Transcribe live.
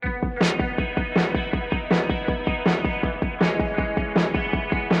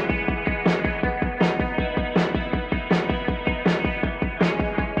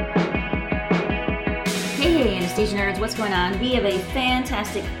what's going on? We have a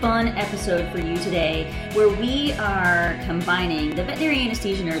fantastic, fun episode for you today where we are combining the Veterinary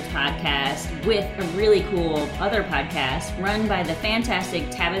Anesthesia Nerds podcast with a really cool other podcast run by the fantastic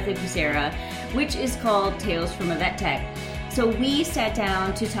Tabitha Kucera, which is called Tales from a Vet Tech. So we sat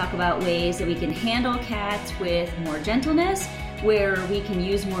down to talk about ways that we can handle cats with more gentleness, where we can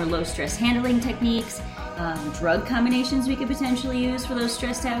use more low-stress handling techniques, drug combinations we could potentially use for those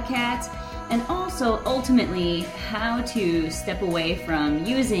stressed out cats, and also ultimately how to step away from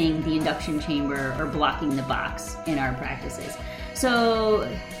using the induction chamber or blocking the box in our practices.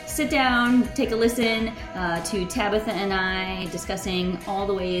 So sit down, take a listen to Tabitha and I discussing all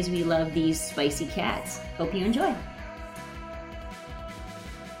the ways we love these spicy cats. Hope you enjoy.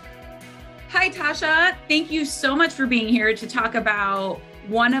 Hi, Tasha. Thank you so much for being here to talk about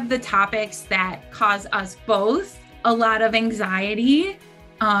one of the topics that cause us both a lot of anxiety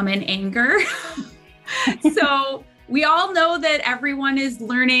and anger. So we all know that everyone is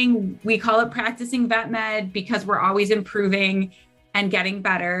learning. We call it practicing vet med because we're always improving and getting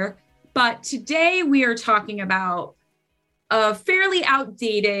better. But today we are talking about a fairly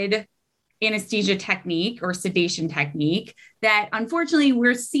outdated anesthesia technique or sedation technique that unfortunately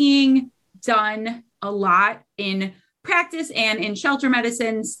we're seeing done a lot in practice and in shelter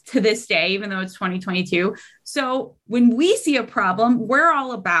medicines to this day, even though it's 2022. So when we see a problem, we're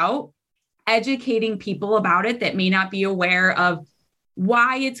all about educating people about it that may not be aware of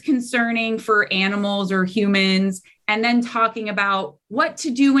why it's concerning for animals or humans, and then talking about what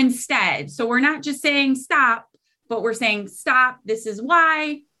to do instead. So we're not just saying stop, but we're saying stop, this is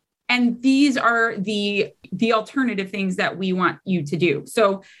why. And these are the alternative things that we want you to do.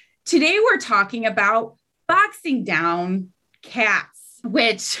 So today we're talking about boxing down cats,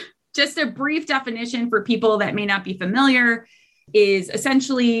 which, just a brief definition for people that may not be familiar, is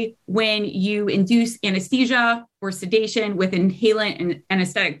essentially when you induce anesthesia or sedation with inhalant and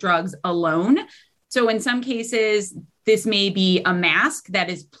anesthetic drugs alone. So in some cases, this may be a mask that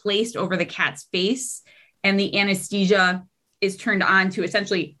is placed over the cat's face and the anesthesia is turned on to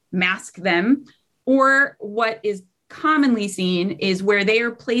essentially mask them. Or what is commonly seen is where they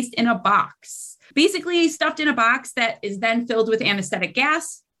are placed in a box, basically stuffed in a box that is then filled with anesthetic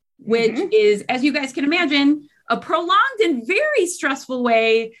gas, which is, as you guys can imagine, a prolonged and very stressful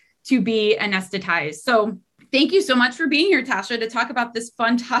way to be anesthetized. So thank you so much for being here, Tasha, to talk about this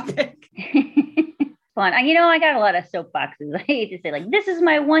fun topic. Fun. I got a lot of soapboxes. I hate to say, like, this is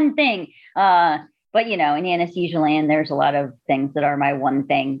my one thing. But, in anesthesia land, there's a lot of things that are my one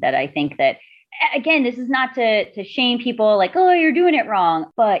thing that I think that, again, this is not to shame people like, oh, you're doing it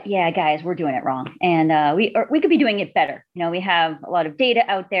wrong. But yeah, guys, we're doing it wrong. And we could be doing it better. We have a lot of data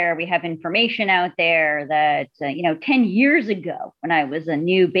out there. We have information out there that, 10 years ago, when I was a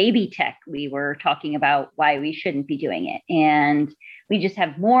new baby tech, we were talking about why we shouldn't be doing it. And we just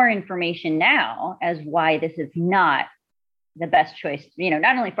have more information now as why this is not the best choice,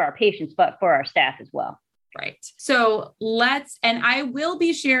 not only for our patients, but for our staff as well. Right. So and I will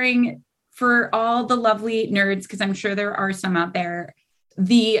be sharing for all the lovely nerds, because I'm sure there are some out there,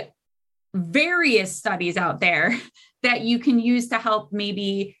 the various studies out there that you can use to help,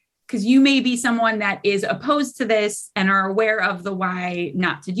 maybe because you may be someone that is opposed to this and are aware of the why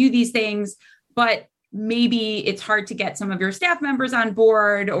not to do these things, but maybe it's hard to get some of your staff members on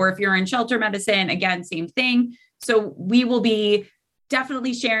board, or if you're in shelter medicine, again, same thing. So we will be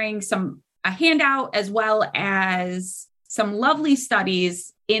definitely sharing a handout as well as some lovely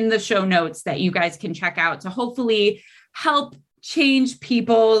studies in the show notes that you guys can check out to hopefully help change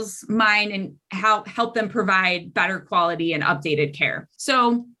people's mind and help them provide better quality and updated care.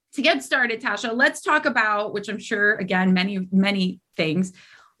 So to get started, Tasha, let's talk about, which I'm sure, again, many, many things,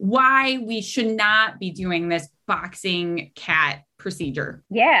 why we should not be doing this boxing cat procedure.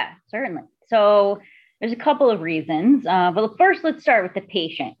 Yeah, certainly. So there's a couple of reasons. But first, let's start with the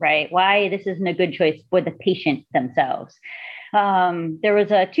patient, right? Why this isn't a good choice for the patient themselves. There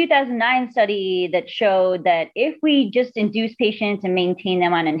was a 2009 study that showed that if we just induce patients and maintain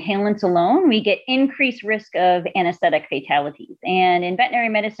them on inhalants alone, we get increased risk of anesthetic fatalities. And in veterinary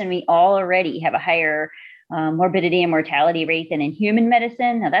medicine, we already have a higher morbidity and mortality rate than in human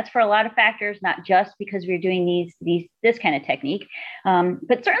medicine. Now, that's for a lot of factors, not just because we're doing this kind of technique,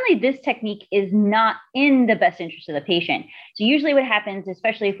 but certainly this technique is not in the best interest of the patient. So usually what happens,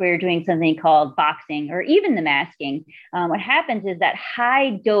 especially if we're doing something called boxing or even the masking, what happens is that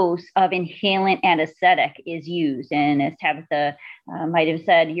high dose of inhalant anesthetic is used. And as Tabitha might have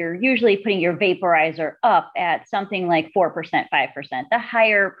said, you're usually putting your vaporizer up at something like 4%, 5%, the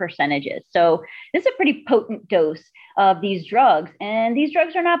higher percentages. So this is a pretty potent potent dose of these drugs. And these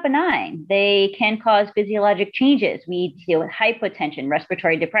drugs are not benign. They can cause physiologic changes. We deal with hypotension,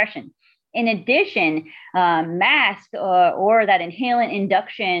 respiratory depression. In addition, mask or that inhalant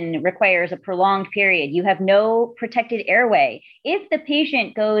induction requires a prolonged period. You have no protected airway. If the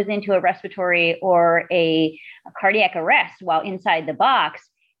patient goes into a respiratory or a cardiac arrest while inside the box,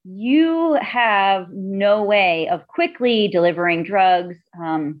 you have no way of quickly delivering drugs.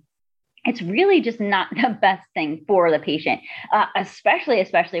 It's really just not the best thing for the patient,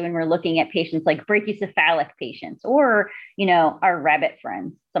 especially when we're looking at patients like brachycephalic patients or, our rabbit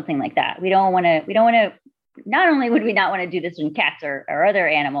friends, something like that. We don't want to, not only would we not want to do this in cats or other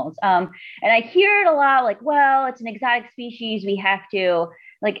animals. And I hear it a lot like, well, it's an exotic species. We have to,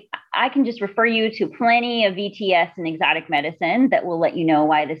 I can just refer you to plenty of VTS and exotic medicine that will let you know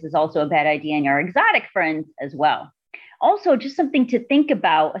why this is also a bad idea in your exotic friends as well. Also, just something to think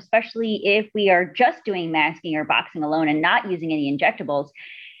about, especially if we are just doing masking or boxing alone and not using any injectables.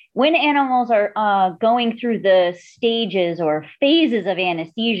 When animals are going through the stages or phases of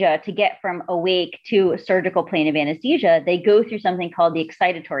anesthesia to get from awake to a surgical plane of anesthesia, they go through something called the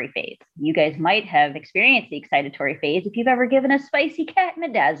excitatory phase. You guys might have experienced the excitatory phase if you've ever given a spicy cat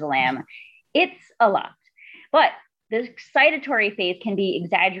midazolam. It's a lot. But the excitatory phase can be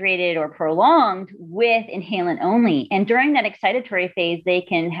exaggerated or prolonged with inhalant only. And during that excitatory phase, they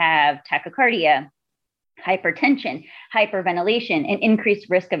can have tachycardia, hypertension, hyperventilation, and increased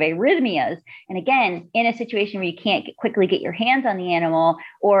risk of arrhythmias. And again, in a situation where you can't quickly get your hands on the animal,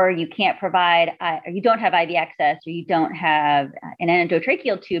 or you can't provide, or you don't have IV access, or you don't have an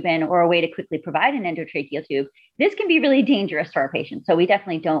endotracheal tube in, or a way to quickly provide an endotracheal tube, this can be really dangerous to our patients. So we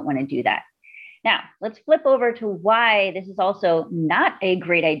definitely don't want to do that. Now, let's flip over to why this is also not a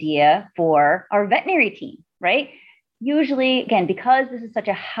great idea for our veterinary team, right? Usually, again, because this is such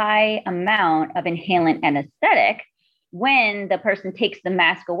a high amount of inhalant anesthetic, when the person takes the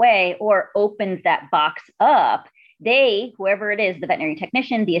mask away or opens that box up, whoever it is, the veterinary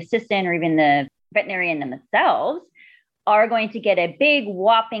technician, the assistant, or even the veterinarian themselves, are going to get a big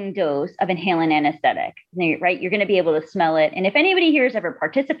whopping dose of inhalant anesthetic, right? You're going to be able to smell it. And if anybody here has ever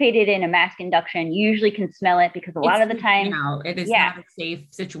participated in a mask induction, you usually can smell it because a lot of the time, it is not a safe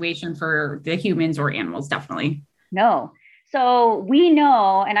situation for the humans or animals, definitely. No. So we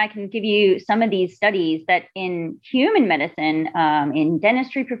know, and I can give you some of these studies, that in human medicine, in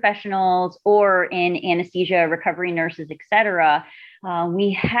dentistry professionals or in anesthesia recovery nurses, et cetera,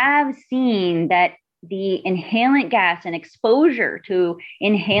 we have seen that the inhalant gas and exposure to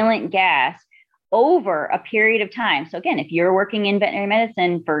inhalant gas over a period of time. So again, if you're working in veterinary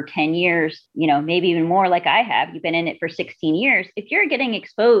medicine for 10 years, maybe even more like I have, you've been in it for 16 years. If you're getting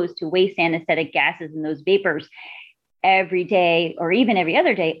exposed to waste anesthetic gases and those vapors every day or even every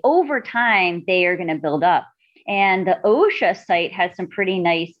other day, over time, they are going to build up. And the OSHA site has some pretty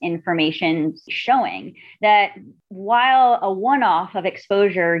nice information showing that while a one-off of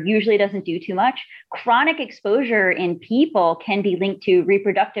exposure usually doesn't do too much, chronic exposure in people can be linked to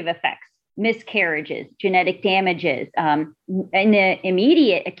reproductive effects, miscarriages, genetic damages, in the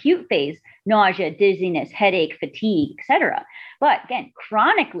immediate acute phase, nausea, dizziness, headache, fatigue, etc. But again,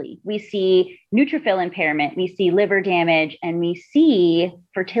 chronically, we see neutrophil impairment, we see liver damage, and we see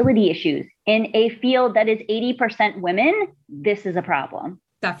fertility issues. In a field that is 80% women, this is a problem.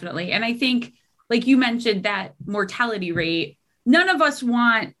 Definitely. And I think, like you mentioned, that mortality rate, none of us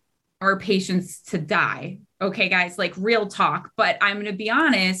want our patients to die. Okay, guys, like real talk. But I'm going to be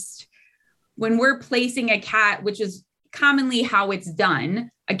honest, when we're placing a cat, which is commonly how it's done,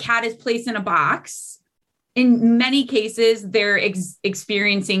 a cat is placed in a box. In many cases, they're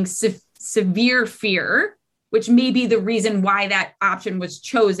experiencing severe fear, which may be the reason why that option was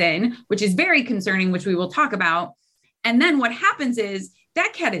chosen, which is very concerning, which we will talk about. And then what happens is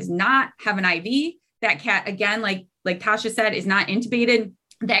that cat does not have an IV. That cat, again, like Tasha said, is not intubated.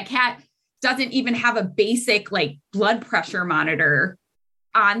 That cat doesn't even have a basic blood pressure monitor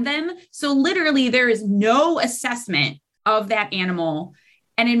on them. So literally there is no assessment of that animal.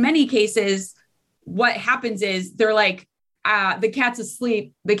 And in many cases, what happens is they're like, the cat's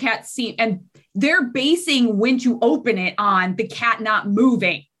asleep, the cat's seen, and they're basing when to open it on the cat not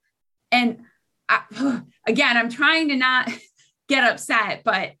moving. And again, I'm trying to not get upset,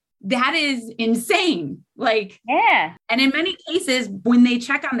 but that is insane. Yeah. And in many cases, when they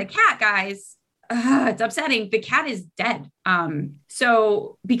check on the cat, guys, it's upsetting. The cat is dead.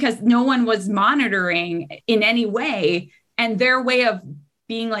 So because no one was monitoring in any way, and their way of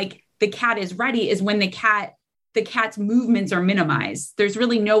being like, the cat is ready is when the cat's movements are minimized. There's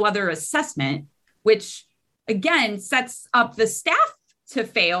really no other assessment, which again sets up the staff to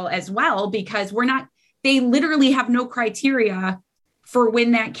fail as well, because we're not they literally have no criteria for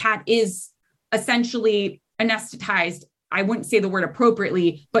when that cat is essentially anesthetized. I wouldn't say the word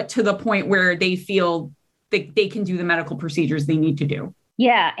appropriately, but to the point where they feel that they can do the medical procedures they need to do.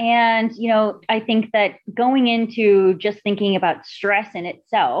 Yeah. And, I think that going into just thinking about stress in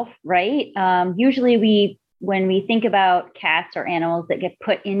itself, right? Usually when we think about cats or animals that get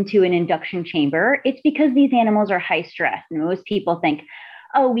put into an induction chamber, it's because these animals are high stress. And most people think,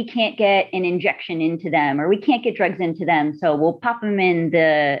 oh, we can't get an injection into them or we can't get drugs into them. So we'll pop them in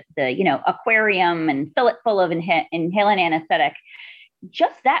the aquarium and fill it full of inhalant anesthetic.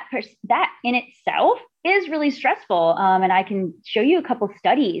 Just that in itself is really stressful. And I can show you a couple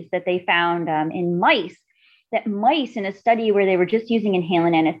studies that they found in mice, that mice in a study where they were just using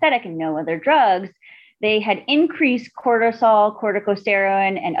inhalant anesthetic and no other drugs, they had increased cortisol,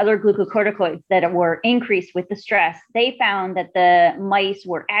 corticosteroid, and other glucocorticoids that were increased with the stress. They found that the mice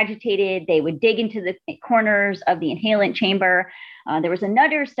were agitated. They would dig into the corners of the inhalant chamber. There was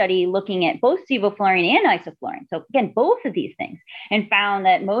another study looking at both sevoflurane and isoflurane. So again, both of these things, and found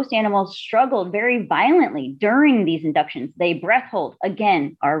that most animals struggled very violently during these inductions. They breath hold,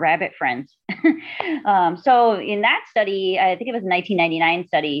 again, our rabbit friends. So in that study, I think it was a 1999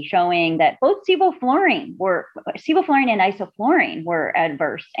 study showing that both sevoflurane and isoflurane were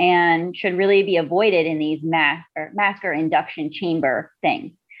adverse and should really be avoided in these mask or induction chamber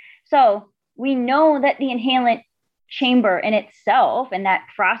things. So we know that the inhalant chamber in itself and that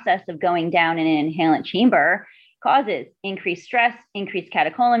process of going down in an inhalant chamber causes increased stress, increased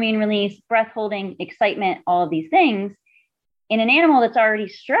catecholamine release, breath holding, excitement, all of these things. In an animal that's already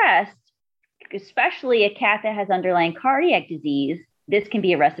stressed, especially a cat that has underlying cardiac disease, this can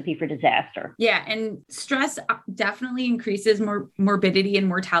be a recipe for disaster. Yeah. And stress definitely increases morbidity and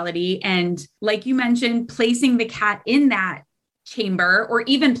mortality. And like you mentioned, placing the cat in that chamber or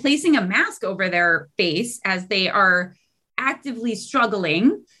even placing a mask over their face as they are actively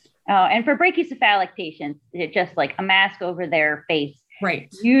struggling. Oh, and for brachycephalic patients, it just like a mask over their face,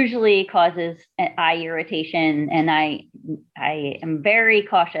 right, usually causes eye irritation. And I am very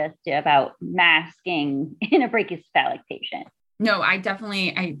cautious about masking in a brachycephalic patient. No, I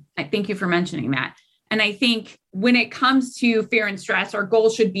thank you for mentioning that. And I think when it comes to fear and stress, our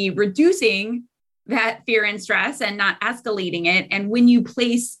goal should be reducing that fear and stress and not escalating it. And when you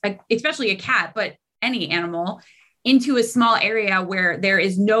place, especially a cat, but any animal, into a small area where there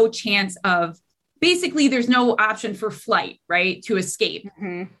is no chance of, basically there's no option for flight, right, to escape,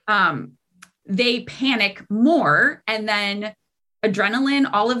 they panic more. And then adrenaline,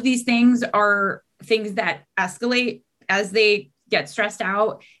 all of these things are things that escalate as they get stressed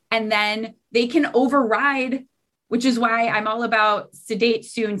out. And then they can override, which is why I'm all about sedate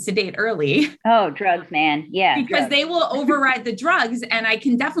soon, sedate early. Oh, drugs, man. Yeah. Because they will override the drugs. And I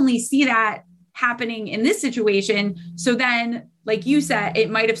can definitely see that happening in this situation. So then, like you said, it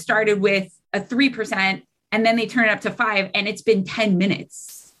might have started with a 3% and then they turn it up to 5 and it's been 10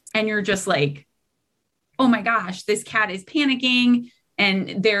 minutes. And you're just like, oh my gosh, this cat is panicking.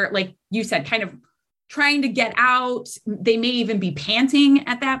 And they're, like you said, kind of trying to get out. They may even be panting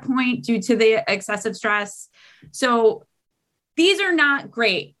at that point due to the excessive stress. So these are not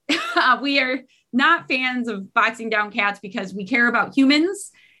great. We are not fans of boxing down cats because we care about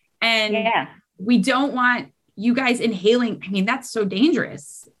humans and we don't want you guys inhaling. I mean, that's so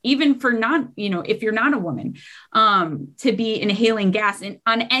dangerous, even for if you're not a woman, to be inhaling gas at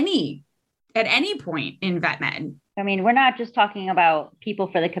any point in vet med. I mean, we're not just talking about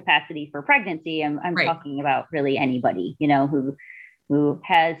people for the capacity for pregnancy. I'm right. Talking about really anybody, who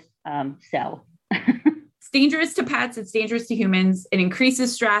has cell. It's dangerous to pets. It's dangerous to humans. It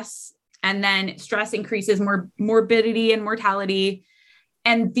increases stress, and then stress increases morbidity and mortality.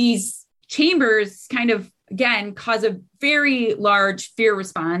 And these chambers kind of, again, cause a very large fear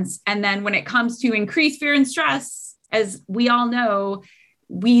response. And then when it comes to increased fear and stress, as we all know,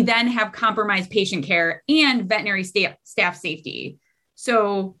 we then have compromised patient care and veterinary staff safety.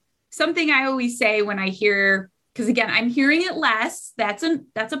 So something I always say when I hear, because again, I'm hearing it less, that's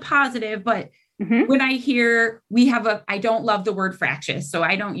a positive, but when I hear I don't love the word fractious, so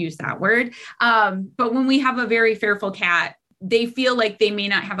I don't use that word. But when we have a very fearful cat, they feel like they may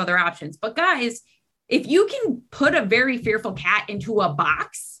not have other options. But guys, if you can put a very fearful cat into a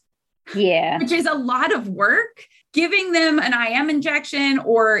box, which is a lot of work, giving them an IM injection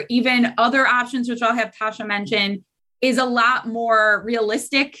or even other options, which I'll have Tasha mention, is a lot more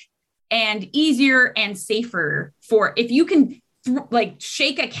realistic and easier and safer for if you can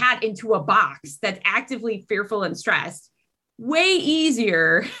shake a cat into a box that's actively fearful and stressed, way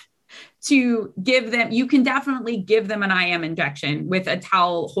easier to give them, you can definitely give them an IM injection with a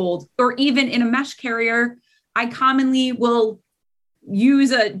towel hold, or even in a mesh carrier. I commonly will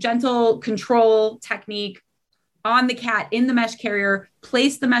use a gentle control technique on the cat in the mesh carrier,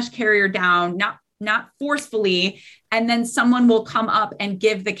 place the mesh carrier down, not forcefully, and then someone will come up and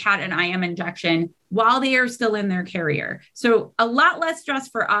give the cat an IM injection while they are still in their carrier. So a lot less stress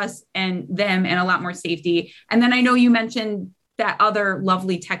for us and them, and a lot more safety. And then I know you mentioned that other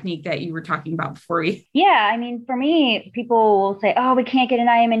lovely technique that you were talking about before we. Yeah. I mean, for me, people will say, oh, we can't get an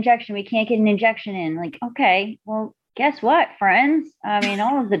IM injection. We can't get an injection in. Like, okay, well, guess what, friends? I mean,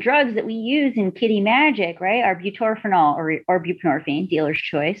 all of the drugs that we use in kitty magic, right, are butorphanol or buprenorphine, dealer's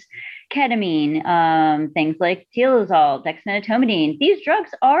choice, ketamine, things like tilazol, dexmedetomidine. These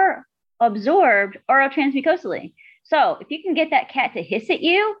drugs are absorbed oral transmucosally. So if you can get that cat to hiss at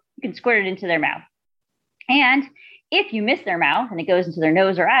you, you can squirt it into their mouth. And if you miss their mouth and it goes into their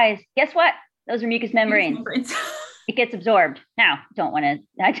nose or eyes, guess what? Those are mucous membranes. It gets absorbed. Now,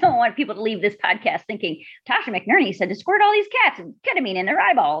 I don't want people to leave this podcast thinking Tasha McNerney said to squirt all these cats and ketamine in their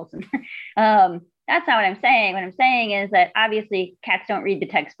eyeballs. That's not what I'm saying. What I'm saying is that obviously cats don't read the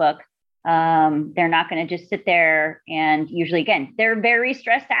textbook. They're not going to just sit there, and usually, again, they're very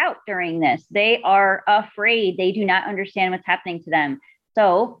stressed out during this. They are afraid. They do not understand what's happening to them.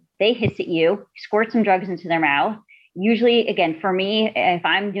 So they hiss at you, squirt some drugs into their mouth. Usually, again, for me, if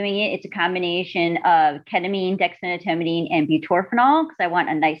I'm doing it, it's a combination of ketamine, dexmedetomidine, and butorphanol, because I want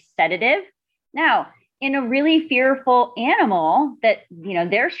a nice sedative. Now, in a really fearful animal that,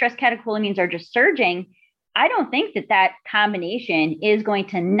 their stress catecholamines are just surging, I don't think that combination is going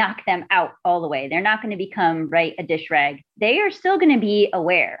to knock them out all the way. They're not going to become, right, a dish rag. They are still going to be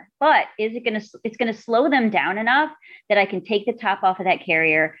aware, but it's going to slow them down enough that I can take the top off of that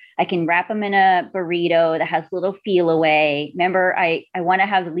carrier. I can wrap them in a burrito that has a little feel away. Remember, I want to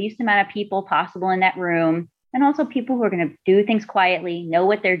have the least amount of people possible in that room, and also people who are going to do things quietly, know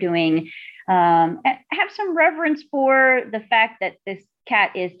what they're doing, have some reverence for the fact that this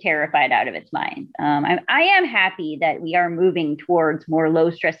cat is terrified out of its mind. I am happy that we are moving towards more low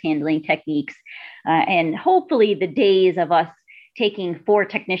stress handling techniques. And hopefully the days of us taking 4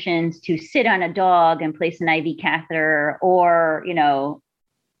 technicians to sit on a dog and place an IV catheter, or,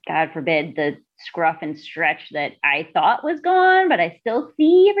 God forbid, the scruff and stretch that I thought was gone, but I still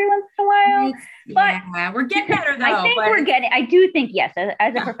see every once in a while. But we're getting better though. I do think, yes,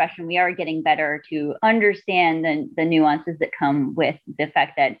 as a profession, we are getting better to understand the nuances that come with the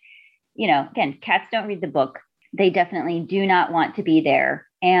fact that, again, cats don't read the book. They definitely do not want to be there.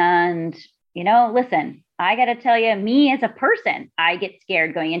 And, listen, I got to tell you, me as a person, I get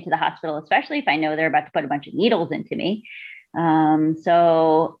scared going into the hospital, especially if I know they're about to put a bunch of needles into me.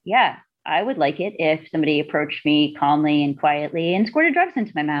 So yeah, I would like it if somebody approached me calmly and quietly and squirted drugs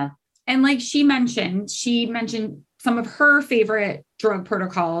into my mouth. And like she mentioned some of her favorite drug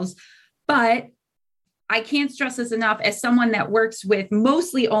protocols, but I can't stress this enough, as someone that works with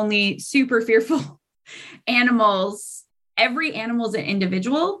mostly only super fearful animals. Every animal is an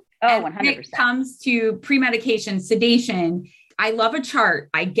individual. Oh, 100%. When it comes to pre-medication, sedation, I love a chart.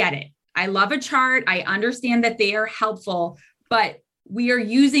 I get it. I love a chart. I understand that they are helpful, but we are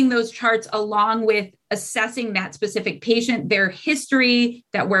using those charts along with assessing that specific patient, their history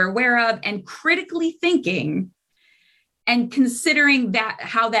that we're aware of, and critically thinking and considering that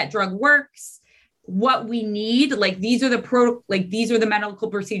how that drug works, what we need. Like these are the medical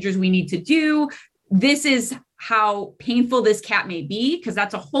procedures we need to do. This is how painful this cat may be, because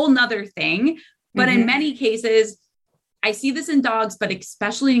that's a whole nother thing. But in many cases, I see this in dogs, but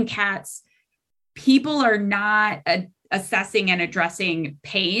especially in cats, people are not assessing and addressing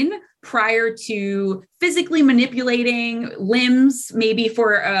pain prior to physically manipulating limbs, maybe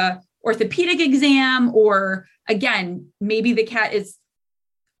for a orthopedic exam, or again, maybe the cat is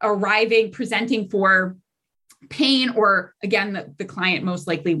presenting for pain, or again, the client most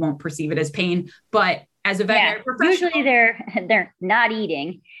likely won't perceive it as pain, but as a veterinary professional, usually they're not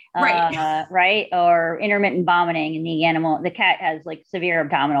eating, right? Right, or intermittent vomiting, and the cat has like severe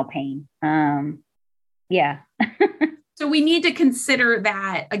abdominal pain. Yeah. So we need to consider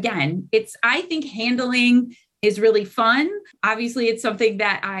that. Again, I think handling is really fun. Obviously, it's something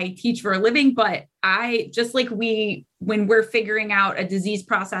that I teach for a living, but when we're figuring out a disease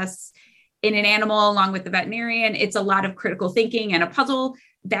process in an animal along with the veterinarian, it's a lot of critical thinking and a puzzle.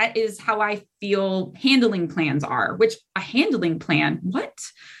 That is how I feel handling plans are, which a handling plan, what?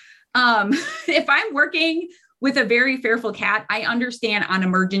 If I'm working with a very fearful cat, I understand on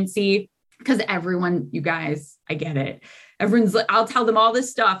emergency, because everyone, you guys, I get it. I'll tell them all this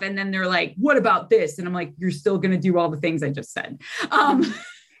stuff. And then they're like, what about this? And I'm like, you're still going to do all the things I just said.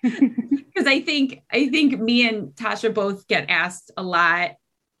 I think me and Tasha both get asked a lot,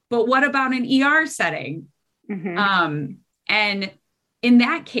 but what about an ER setting? Mm-hmm. And in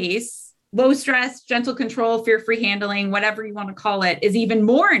that case, low stress, gentle control, fear-free handling, whatever you want to call it, is even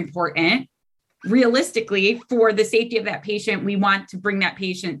more important. Realistically, for the safety of that patient, we want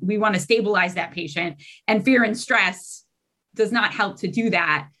to stabilize that patient, and fear and stress does not help to do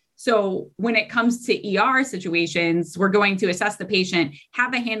that. So when it comes to ER situations, we're going to assess the patient,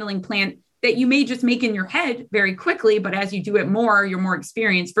 have a handling plan that you may just make in your head very quickly, but as you do it more, you're more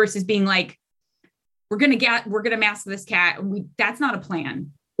experienced, versus being like, we're going to mask this cat. That's not a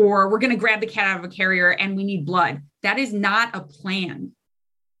plan. Or we're going to grab the cat out of a carrier and we need blood. That is not a plan.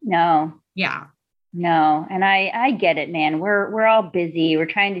 No. Yeah. No. And I get it, man. We're all busy. We're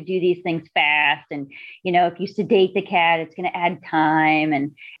trying to do these things fast. And, if you sedate the cat, it's going to add time.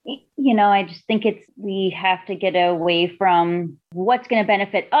 And, I just think we have to get away from what's going to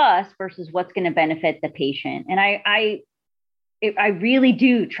benefit us versus what's going to benefit the patient. And I really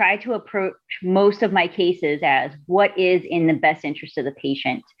do try to approach most of my cases as what is in the best interest of the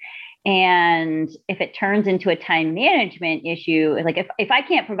patient. And if it turns into a time management issue, like if I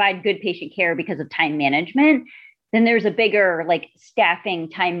can't provide good patient care because of time management, then there's a bigger like staffing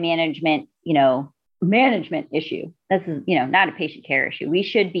time management, management issue. This is, not a patient care issue. We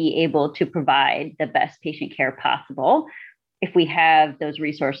should be able to provide the best patient care possible if we have those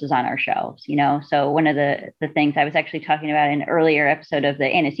resources on our shelves, So one of the things I was actually talking about in an earlier episode of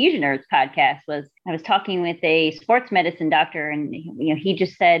the Anesthesia Nerds podcast was I was talking with a sports medicine doctor, and, he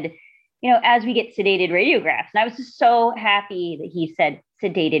just said, as we get sedated radiographs. And I was just so happy that he said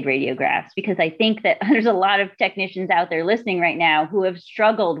sedated radiographs, because I think that there's a lot of technicians out there listening right now who have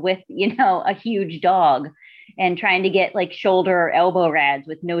struggled with, a huge dog and trying to get like shoulder or elbow rads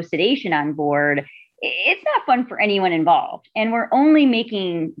with no sedation on board. It's not fun for anyone involved. And we're only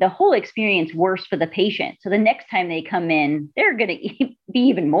making the whole experience worse for the patient. So the next time they come in, they're going to be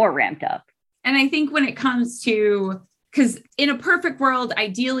even more ramped up. And I think when it comes to, because in a perfect world,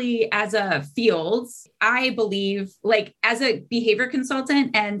 ideally as a field, I believe like as a behavior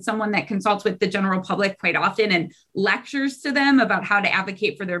consultant and someone that consults with the general public quite often and lectures to them about how to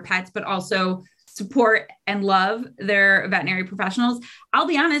advocate for their pets, but also support and love their veterinary professionals, I'll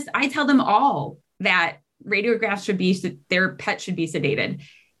be honest, I tell them all that their pet should be sedated.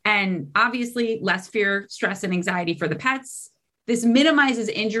 And obviously less fear, stress, and anxiety for the pets. This minimizes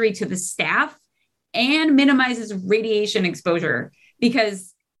injury to the staff and minimizes radiation exposure.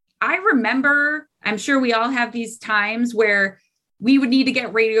 Because I remember, I'm sure we all have these times where we would need to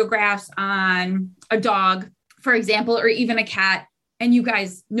get radiographs on a dog, for example, or even a cat. And you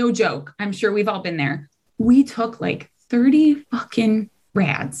guys, no joke, I'm sure we've all been there. We took like 30 fucking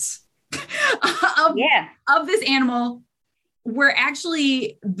rads of this animal, where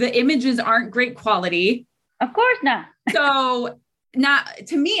actually the images aren't great quality. Of course not. So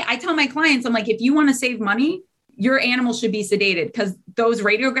to me, I tell my clients, I'm like, if you want to save money, your animal should be sedated, because those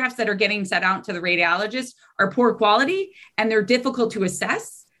radiographs that are getting sent out to the radiologist are poor quality and they're difficult to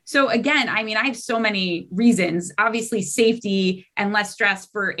assess. So again, I mean, I have so many reasons. Obviously, safety and less stress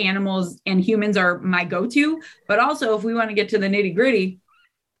for animals and humans are my go-to, but also if we want to get to the nitty-gritty,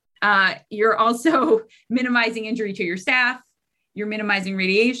 you're also minimizing injury to your staff, you're minimizing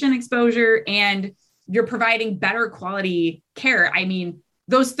radiation exposure, and you're providing better quality care. I mean,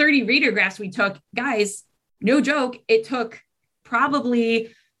 those 30 radiographs we took, guys, no joke, it took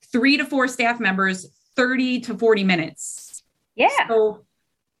probably 3 to 4 staff members 30 to 40 minutes. Yeah. So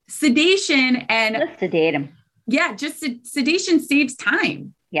sedation and let's sedate them. Yeah, just sedation saves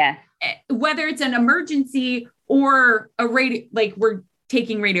time. Yeah. Whether it's an emergency or we're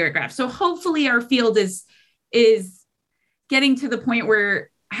taking radiographs. So hopefully our field is getting to the point where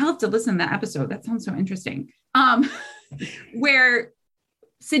I'll have to listen to that episode. That sounds so interesting. Where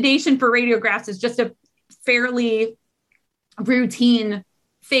sedation for radiographs is just a fairly routine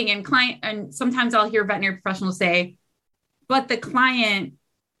thing. And sometimes I'll hear veterinary professionals say, but the client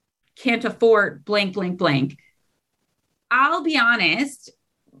can't afford blank, blank, blank. I'll be honest.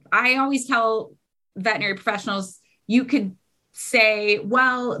 I always tell veterinary professionals, you could say,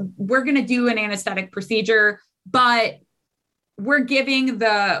 well, we're going to do an anesthetic procedure, but we're giving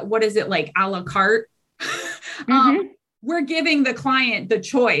what is it, like a la carte? Mm-hmm. We're giving the client the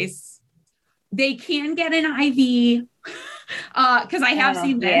choice. They can get an IV, because I have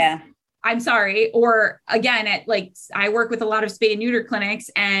seen this. Yeah. I'm sorry. Or again, I work with a lot of spay and neuter clinics,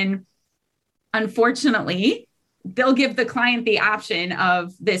 and unfortunately, they'll give the client the option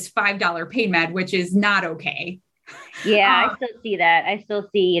of this $5 pain med, which is not okay. Yeah, I still see that. I still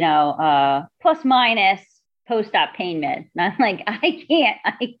see, plus minus post-op pain meds. And I'm like, I can't,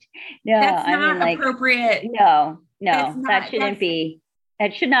 no, That's I mean, not like, appropriate. no, That's that shouldn't be,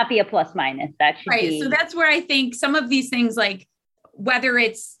 that should not be a plus minus. That should right. be. So that's where I think some of these things, like whether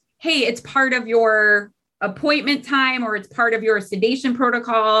it's, hey, it's part of your appointment time or it's part of your sedation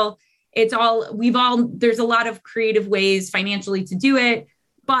protocol, there's a lot of creative ways financially to do it,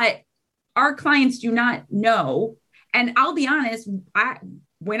 but our clients do not know. And I'll be honest,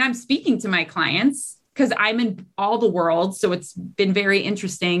 when I'm speaking to my clients, because I'm in all the world, so it's been very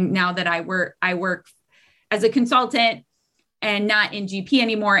interesting now that I work as a consultant and not in GP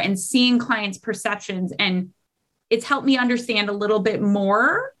anymore, and seeing clients' perceptions. And it's helped me understand a little bit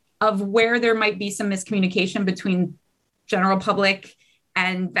more of where there might be some miscommunication between general public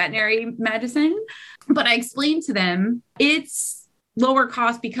and veterinary medicine. But I explained to them, it's lower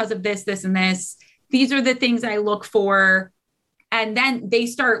cost because of this, this, and this. These are the things I look for. And then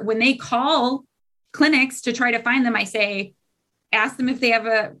when they call clinics to try to find them, I say, ask them if they have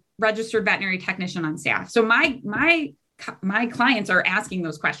a registered veterinary technician on staff. So my clients are asking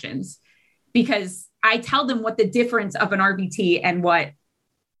those questions because I tell them what the difference of an RVT and what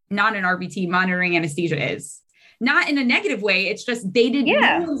not an RVT monitoring anesthesia is. Not in a negative way. It's just they didn't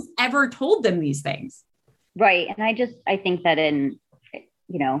no one's ever told them these things. Right. And I think that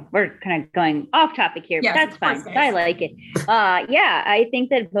we're kind of going off topic here, but that's fine. I like it. I think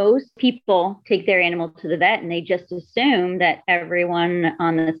that most people take their animal to the vet and they just assume that everyone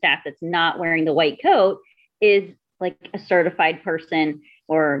on the staff that's not wearing the white coat is like a certified person,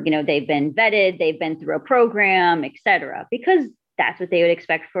 or, they've been vetted, they've been through a program, et cetera, because that's what they would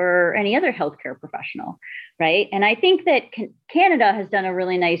expect for any other healthcare professional. Right. And I think that Canada has done a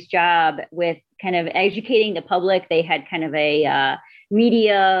really nice job with kind of educating the public. They had kind of a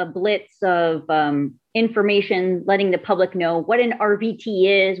media blitz of information, letting the public know what an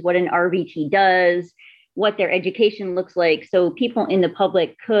RVT is, what an RVT does, what their education looks like. So people in the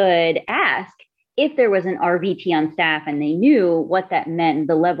public could ask if there was an RVT on staff and they knew what that meant,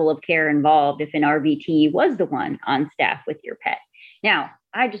 the level of care involved if an RVT was the one on staff with your pet. Now,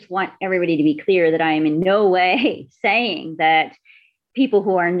 I just want everybody to be clear that I am in no way saying that people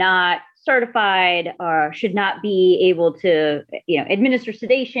who are not certified should not be able to, administer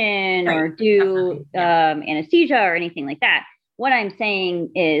sedation or do anesthesia or anything like that. What I'm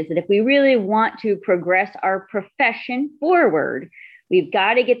saying is that if we really want to progress our profession forward, we've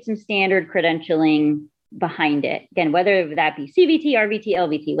got to get some standard credentialing behind it. Again, whether that be CVT, RVT,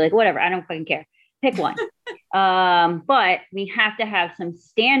 LVT, like whatever, I don't fucking care. Pick one. But we have to have some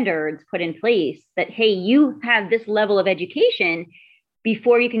standards put in place that, hey, you have this level of education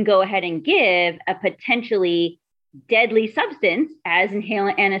before you can go ahead and give a potentially deadly substance, as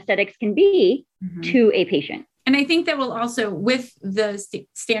inhalant anesthetics can be, to a patient. And I think that will also, with the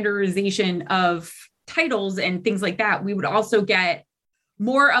standardization of titles and things like that, we would also get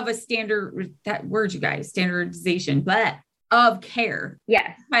more of a standardization, of care.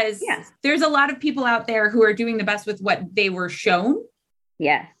 Yes. Because there's a lot of people out there who are doing the best with what they were shown.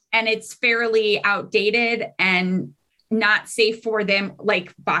 Yes. And it's fairly outdated and not safe for them,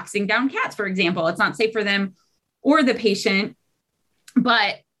 like boxing down cats, for example. It's not safe for them or the patient,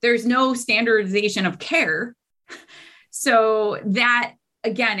 but there's no standardization of care. So that,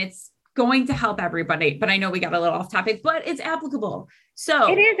 again, it's going to help everybody, but I know we got a little off topic, but it's applicable. So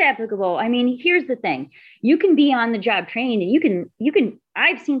it is applicable. I mean, here's the thing. You can be on the job trained and you can,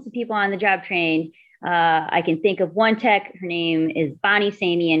 I've seen some people on the job trained. I can think of one tech, her name is Bonnie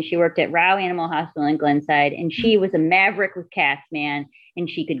Samian. She worked at Rao Animal Hospital in Glenside, and she was a maverick with cats, man. And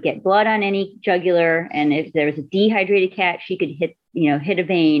she could get blood on any jugular. And if there was a dehydrated cat, she could hit a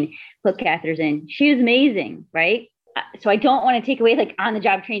vein, put catheters in. She was amazing, right? So I don't want to take away, like, on the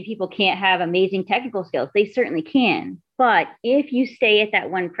job trained people can't have amazing technical skills. They certainly can. But if you stay at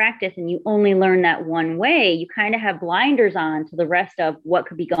that one practice and you only learn that one way, you kind of have blinders on to the rest of what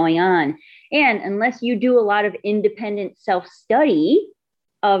could be going on. And unless you do a lot of independent self-study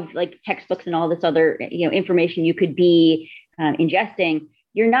of like textbooks and all this other, information you could be ingesting,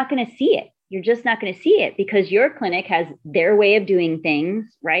 you're not going to see it. You're just not going to see it because your clinic has their way of doing things,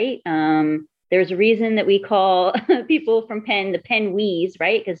 right? There's a reason that we call people from Penn the Penn Wees,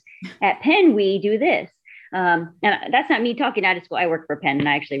 right? Because at Penn, we do this. And that's not me talking out of school. I work for Penn and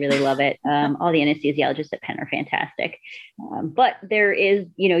I actually really love it. All the anesthesiologists at Penn are fantastic. But there is,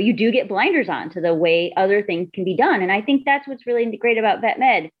 you do get blinders on to the way other things can be done. And I think that's what's really great about vet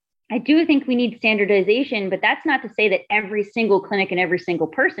med. I do think we need standardization, but that's not to say that every single clinic and every single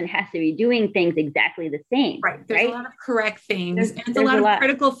person has to be doing things exactly the same. Right. There's a lot of correct things. And it's a lot of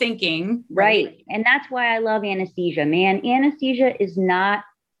critical thinking. Right. And that's why I love anesthesia, man. Anesthesia is not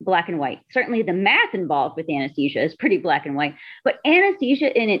black and white. Certainly the math involved with anesthesia is pretty black and white, but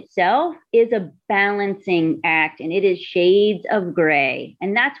anesthesia in itself is a balancing act, and it is shades of gray.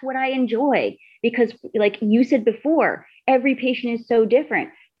 And that's what I enjoy, because like you said before, every patient is so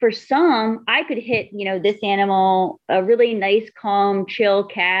different. For some, I could hit, this animal, a really nice, calm, chill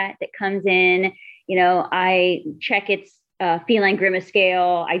cat that comes in, I check its feline grimace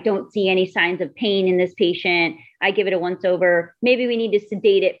scale. I don't see any signs of pain in this patient. I give it a once over. Maybe we need to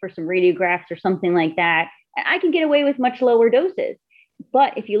sedate it for some radiographs or something like that. I can get away with much lower doses.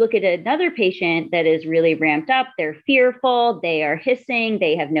 But if you look at another patient that is really ramped up, they're fearful, they are hissing,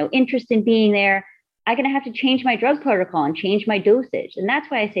 they have no interest in being there, I'm going to have to change my drug protocol and change my dosage. And that's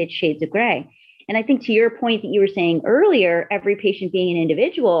why I say it's shades of gray. And I think to your point that you were saying earlier, every patient being an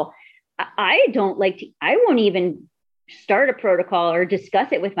individual, I won't even start a protocol or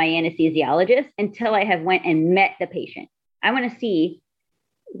discuss it with my anesthesiologist until I have went and met the patient. I want to see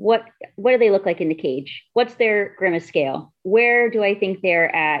what do they look like in the cage? What's their grimace scale? Where do I think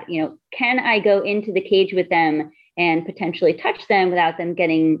they're at? Can I go into the cage with them and potentially touch them without them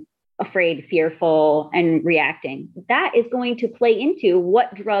getting afraid, fearful, and reacting? That is going to play into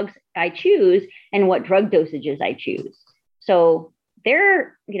what drugs I choose and what drug dosages I choose. So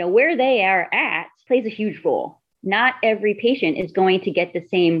where they are at plays a huge role. Not every patient is going to get the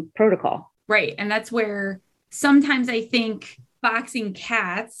same protocol. Right. And that's where sometimes I think boxing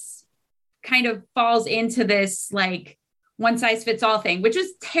cats kind of falls into this like one size fits all thing, which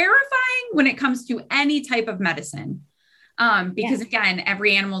is terrifying when it comes to any type of medicine. Because again,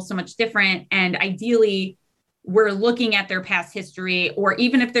 every animal is so much different. And ideally, we're looking at their past history, or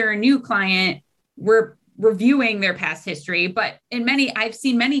even if they're a new client, we're reviewing their past history. But I've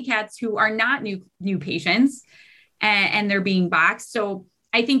seen many cats who are not new patients and they're being boxed. So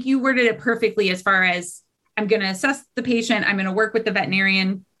I think you worded it perfectly as far as I'm going to assess the patient. I'm going to work with the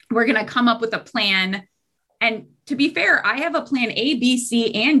veterinarian. We're going to come up with a plan. And to be fair, I have a plan A, B,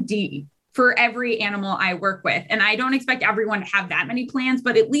 C, and D for every animal I work with. And I don't expect everyone to have that many plans,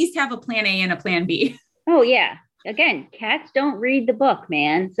 but at least have a plan A and a plan B. Oh yeah. Again, cats don't read the book,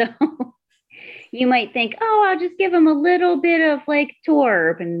 man. So you might think, I'll just give them a little bit of like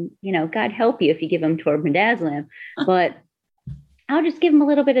Torb, and, God help you if you give them Torb but I'll just give them a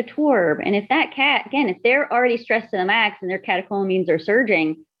little bit of Torb. And if that cat, again, if they're already stressed to the max and their catecholamines are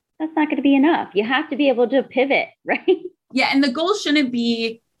surging, that's not going to be enough. You have to be able to pivot, right? Yeah. And the goal shouldn't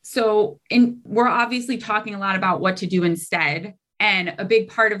be, we're obviously talking a lot about what to do instead. And a big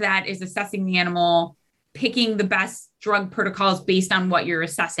part of that is assessing the animal, picking the best drug protocols based on what you're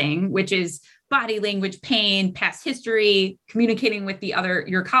assessing, which is body language, pain, past history, communicating with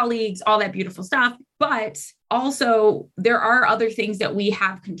your colleagues, all that beautiful stuff. But also there are other things that we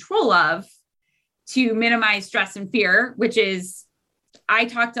have control of to minimize stress and fear, which is, I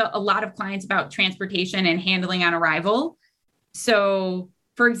talk to a lot of clients about transportation and handling on arrival. So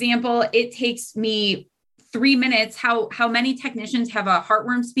for example, it takes me 3 minutes. How many technicians have a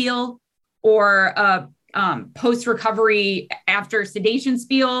heartworm spiel or a post-recovery after sedation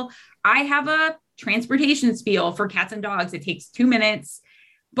spiel? I have a transportation spiel for cats and dogs. It takes 2 minutes,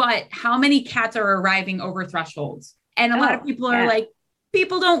 but how many cats are arriving over thresholds? And a lot of people are like,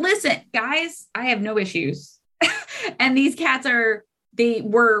 people don't listen. Guys, I have no issues. And these cats they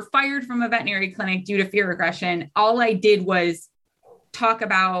were fired from a veterinary clinic due to fear aggression. All I did was talk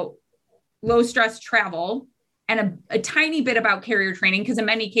about low stress travel and a tiny bit about carrier training, because in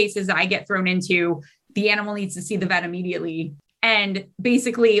many cases I get thrown into the animal needs to see the vet immediately. And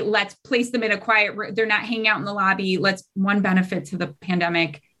basically, let's place them in a quiet room. They're not hanging out in the lobby. One benefit to the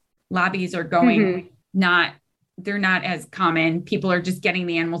pandemic, lobbies are going they're not as common. People are just getting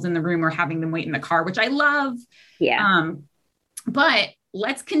the animals in the room or having them wait in the car, which I love. Yeah. But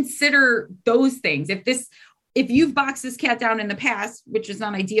let's consider those things. If you've boxed this cat down in the past, which is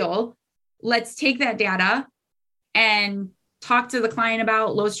not ideal, let's take that data and talk to the client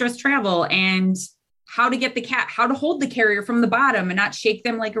about low stress travel and how to hold the carrier from the bottom and not shake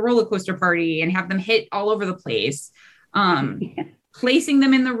them like a roller coaster party and have them hit all over the place. Placing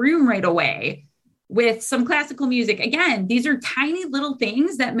them in the room right away with some classical music. Again, these are tiny little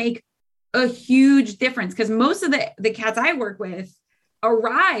things that make a huge difference, because most of the cats I work with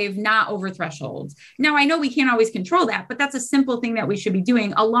arrive not over thresholds. Now, I know we can't always control that, but that's a simple thing that we should be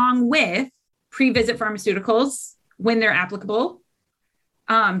doing, along with pre-visit pharmaceuticals when they're applicable.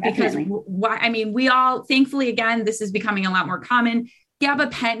 Because we all, thankfully, again, this is becoming a lot more common.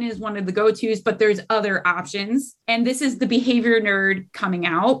 Gabapentin is one of the go-tos, but there's other options. And this is the behavior nerd coming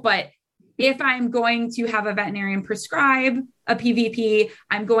out. But if I'm going to have a veterinarian prescribe a PVP,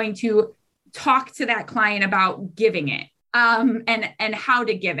 I'm going to talk to that client about giving it. and how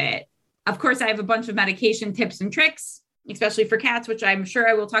to give it. Of course, I have a bunch of medication tips and tricks, especially for cats, which I'm sure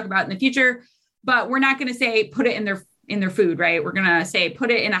I will talk about in the future. But we're not going to say put it in their food, right? We're going to say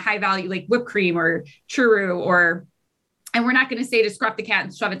put it in a high value like whipped cream or churro, and we're not going to say to scruff the cat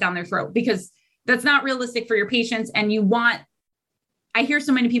and shove it down their throat, because that's not realistic for your patients. And I hear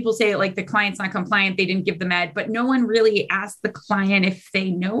so many people say like the client's not compliant, they didn't give the med, but no one really asked the client if they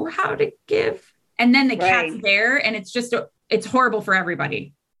know how to give. And then the cat's there, and it's horrible for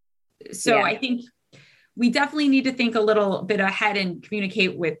everybody. So I think we definitely need to think a little bit ahead and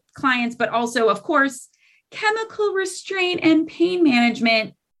communicate with clients, but also, of course, chemical restraint and pain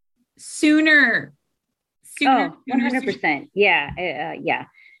management sooner. Oh, 100%. Yeah. Yeah.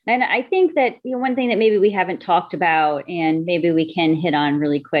 And I think that one thing that maybe we haven't talked about, and maybe we can hit on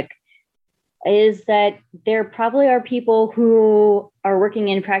really quick, is that there probably are people who are working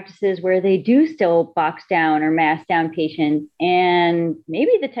in practices where they do still box down or mask down patients. And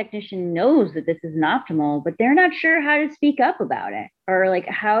maybe the technician knows that this isn't optimal, but they're not sure how to speak up about it or like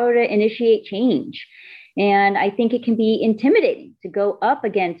how to initiate change. And I think it can be intimidating to go up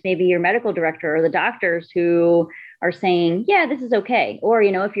against maybe your medical director or the doctors who are saying, yeah, this is okay. Or,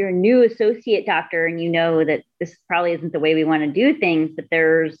 if you're a new associate doctor and you know that this probably isn't the way we want to do things, but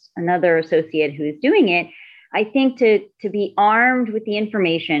there's another associate who's doing it. I think to be armed with the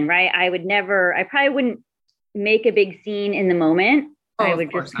information, right? I probably wouldn't make a big scene in the moment. I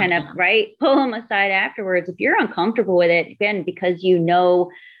would just kind of, pull them aside afterwards. If you're uncomfortable with it, again, because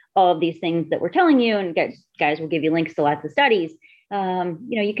all of these things that we're telling you, and guys will give you links to lots of studies.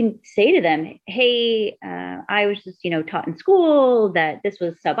 You can say to them, hey, I was just, taught in school that this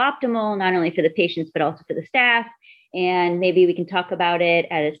was suboptimal, not only for the patients, but also for the staff. And maybe we can talk about it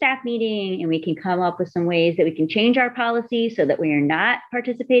at a staff meeting, and we can come up with some ways that we can change our policy so that we are not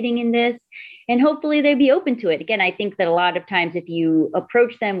participating in this. And hopefully they'd be open to it. Again, I think that a lot of times if you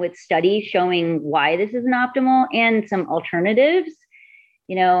approach them with studies showing why this isn't optimal and some alternatives,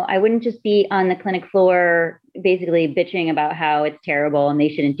 I wouldn't just be on the clinic floor basically bitching about how it's terrible and they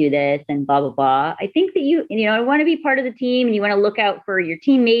shouldn't do this and blah, blah, blah. I think that you want to be part of the team, and you want to look out for your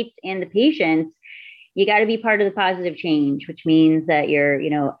teammates and the patients. You got to be part of the positive change, which means that you're,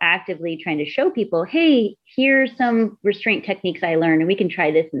 actively trying to show people, hey, here's some restraint techniques I learned, and we can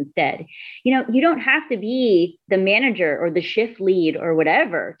try this instead. You don't have to be the manager or the shift lead or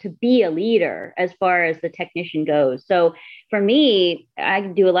whatever to be a leader as far as the technician goes. So for me, I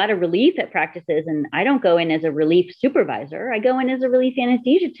do a lot of relief at practices, and I don't go in as a relief supervisor. I go in as a relief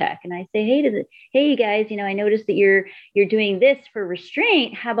anesthesia tech, and I say, hey, you guys, I noticed that you're doing this for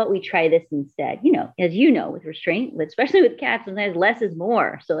restraint. How about we try this instead? As with restraint, especially with cats, sometimes less is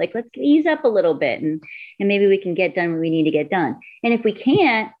more. So let's ease up a little bit, and maybe we can get done what we need to get done. And if we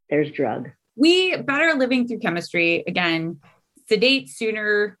can't, there's drug. We better living through chemistry, again, sedate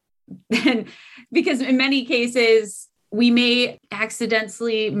sooner than, because in many cases, we may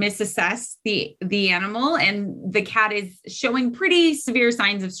accidentally misassess the animal, and the cat is showing pretty severe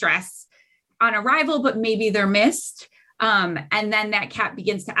signs of stress on arrival, but maybe they're missed. And then that cat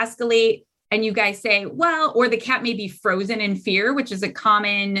begins to escalate, and you guys say, well, or the cat may be frozen in fear, which is a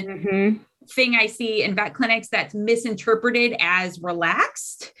common thing I see in vet clinics that's misinterpreted as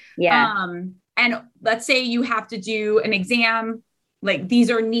relaxed. Yeah. And let's say you have to do an exam. Like, these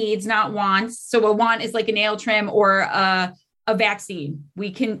are needs, not wants. So a want is like a nail trim or a vaccine.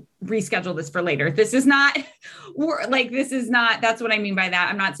 We can reschedule this for later. This is not, that's what I mean by that.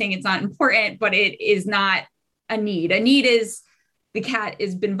 I'm not saying it's not important, but it is not a need. A need is the cat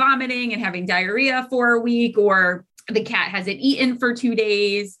has been vomiting and having diarrhea for a week, or the cat hasn't eaten for 2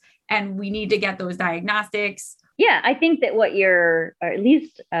 days, and we need to get those diagnostics. Yeah, I think that what you're, or at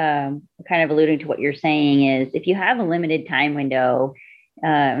least kind of alluding to what you're saying, is if you have a limited time window,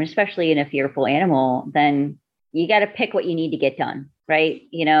 especially in a fearful animal, then you got to pick what you need to get done, right?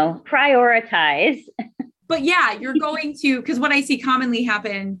 Prioritize. But yeah, you're going to, because what I see commonly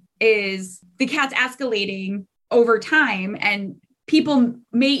happen is the cat's escalating over time, and people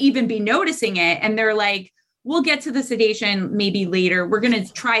may even be noticing it, and they're like, we'll get to the sedation maybe later. We're going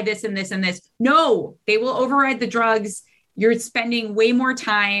to try this and this and this. No, they will override the drugs. You're spending way more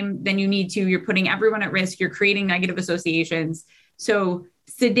time than you need to. You're putting everyone at risk. You're creating negative associations. So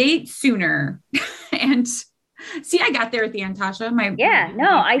sedate sooner. And see, I got there at the end, Tasha.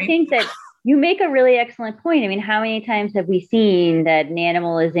 I think that you make a really excellent point. I mean, how many times have we seen that an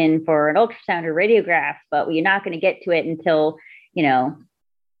animal is in for an ultrasound or radiograph, but you're not going to get to it until,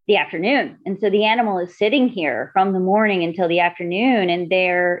 the afternoon. And so the animal is sitting here from the morning until the afternoon, and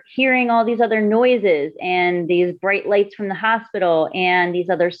they're hearing all these other noises and these bright lights from the hospital and these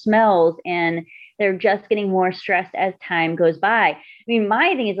other smells. And They're just getting more stressed as time goes by. I mean,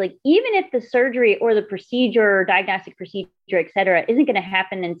 my thing is like, even if the surgery or the procedure, diagnostic procedure, et cetera, isn't going to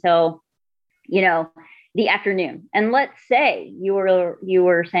happen until, the afternoon. And let's say you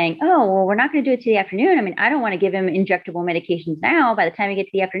were saying, oh, well, we're not going to do it to the afternoon. I mean, I don't want to give him injectable medications now. By the time you get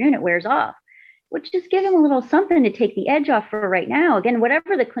to the afternoon, it wears off. Which just give him a little something to take the edge off for right now. Again,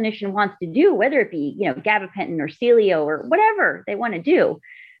 whatever the clinician wants to do, whether it be, gabapentin or Celio or whatever they want to do.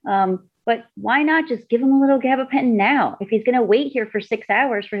 But why not just give him a little gabapentin now? If he's going to wait here for 6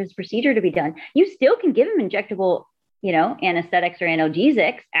 hours for his procedure to be done, you still can give him injectable, anesthetics or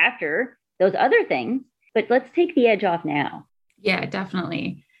analgesics after those other things, but let's take the edge off now. Yeah,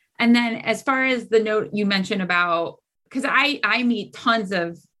 definitely. And then as far as the note you mentioned about, because I meet tons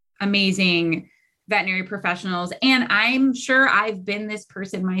of amazing veterinary professionals. And I'm sure I've been this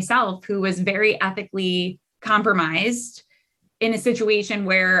person myself who was very ethically compromised in a situation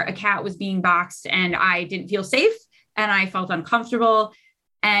where a cat was being boxed and I didn't feel safe and I felt uncomfortable.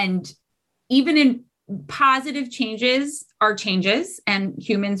 And even in positive changes are changes and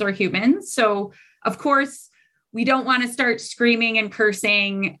humans are humans. So of course, we don't want to start screaming and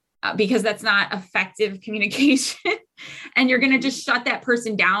cursing because that's not effective communication. And you're going to just shut that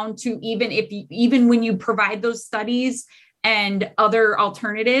person down to even when you provide those studies and other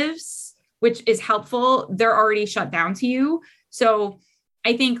alternatives, which is helpful, they're already shut down to you. So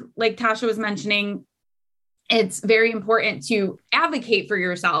I think, like Tasha was mentioning, it's very important to advocate for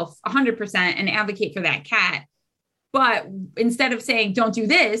yourself 100% and advocate for that cat. But instead of saying, don't do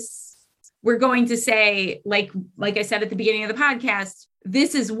this, we're going to say, like I said at the beginning of the podcast,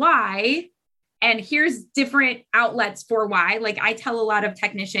 this is why, and here's different outlets for why. Like I tell a lot of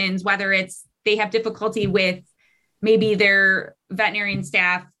technicians, whether it's they have difficulty with maybe their veterinarian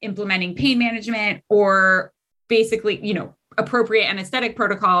staff implementing pain management or basically, appropriate anesthetic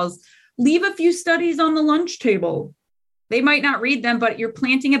protocols, leave a few studies on the lunch table. They might not read them, but you're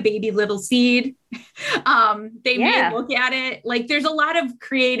planting a baby little seed. They may look at it. Like there's a lot of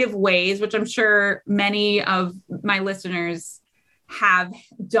creative ways, which I'm sure many of my listeners have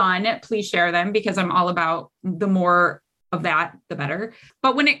done. Please share them because I'm all about the more of that, the better.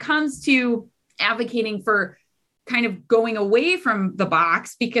 But when it comes to advocating for kind of going away from the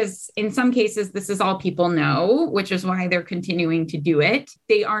box, because in some cases, this is all people know, which is why they're continuing to do it.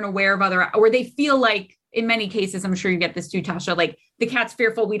 They aren't aware of or they feel like, in many cases, I'm sure you get this too, Tasha, like the cat's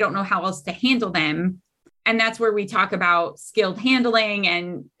fearful. We don't know how else to handle them. And that's where we talk about skilled handling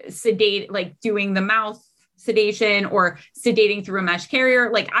and sedate, like doing the mouth sedation or sedating through a mesh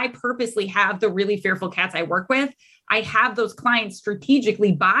carrier. Like I purposely have the really fearful cats I work with. I have those clients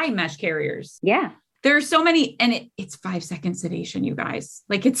strategically buy mesh carriers. Yeah. There are so many, and it's 5-second sedation, you guys.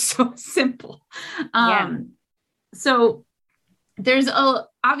 Like it's so simple. So there's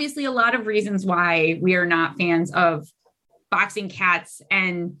obviously a lot of reasons why we are not fans of boxing cats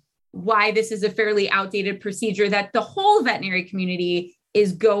and why this is a fairly outdated procedure that the whole veterinary community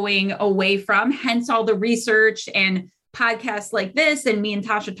is going away from, hence all the research and podcasts like this and me and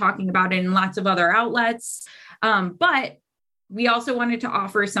Tasha talking about it in lots of other outlets. But we also wanted to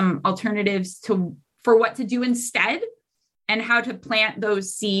offer some alternatives for what to do instead and how to plant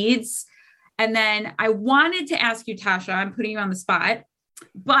those seeds. And then I wanted to ask you, Tasha, I'm putting you on the spot,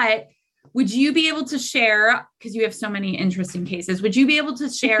 but would you be able to share, because you have so many interesting cases, would you be able to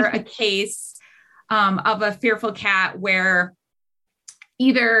share a case of a fearful cat where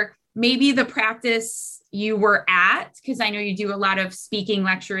either maybe the practice you were at, because I know you do a lot of speaking,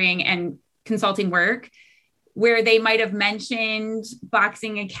 lecturing, and consulting work, where they might have mentioned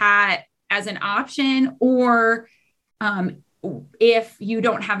boxing a cat as an option, or if you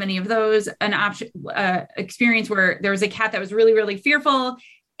don't have any of those, an option, experience where there was a cat that was really, really fearful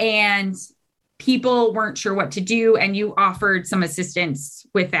and people weren't sure what to do. And you offered some assistance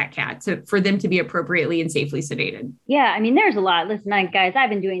with that cat for them to be appropriately and safely sedated. Yeah. I mean, there's a lot. Listen, guys, I've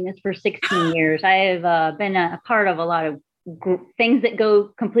been doing this for 16 years. I have been a part of a lot of things that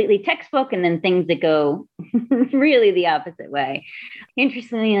go completely textbook and then things that go really the opposite way.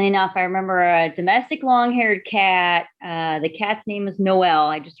 Interestingly enough, I remember a domestic long-haired cat. The cat's name was Noelle.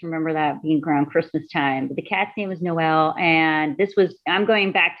 I just remember that being around Christmas time, but the cat's name was Noelle. And I'm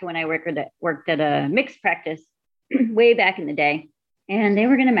going back to when I worked at a mixed practice way back in the day, and they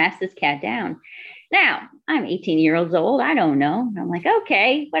were going to mask this cat down. Now, I'm 18 years old. I don't know. I'm like,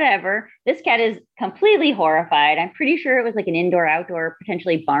 okay, whatever. This cat is completely horrified. I'm pretty sure it was like an indoor, outdoor,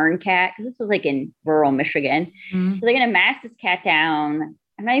 potentially barn cat, because this was like in rural Michigan. Mm-hmm. So they're going to mask this cat down.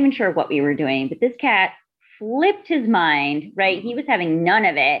 I'm not even sure what we were doing, but this cat flipped his mind, right? He was having none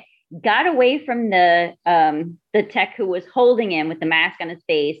of it, got away from the tech who was holding him with the mask on his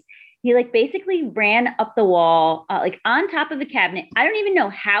face, He like basically ran up the wall, like on top of the cabinet. I don't even know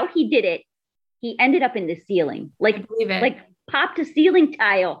how he did it. He ended up in the ceiling, like popped a ceiling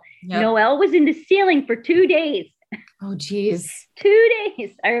tile. Yep. Noelle was in the ceiling for 2 days. Oh, geez. 2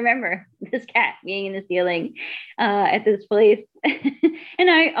 days. I remember this cat being in the ceiling at this place. And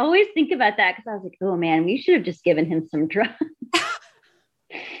I always think about that because I was like, oh man, we should have just given him some drugs.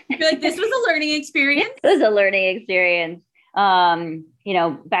 I feel like this was a learning experience. It was a learning experience.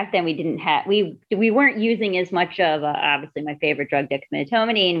 Back then we didn't have, we weren't using as much of, obviously my favorite drug,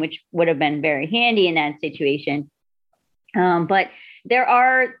 dexmedetomidine, which would have been very handy in that situation. But there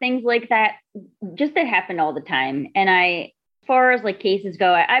are things like that just that happen all the time. And as far as like cases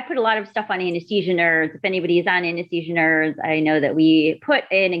go, I put a lot of stuff on Anesthesia Nerds. If anybody is on Anesthesia Nerds, I know that we put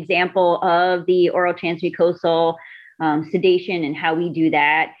an example of the oral transmucosal sedation and how we do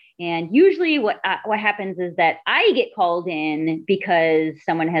that. And usually what happens is that I get called in because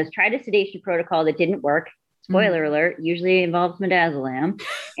someone has tried a sedation protocol that didn't work. Spoiler alert, usually involves midazolam.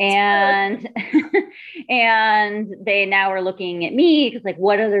 And and they now are looking at me because like,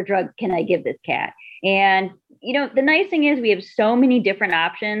 what other drug can I give this cat? And, the nice thing is we have so many different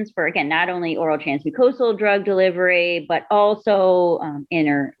options for, again, not only oral transmucosal drug delivery, but also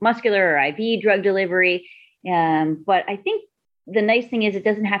intramuscular or IV drug delivery. But I think the nice thing is it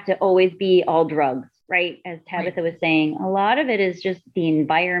doesn't have to always be all drugs, right? As Tabitha was saying, a lot of it is just the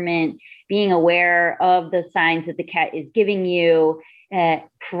environment, being aware of the signs that the cat is giving you.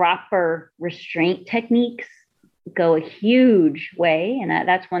 Proper restraint techniques go a huge way. And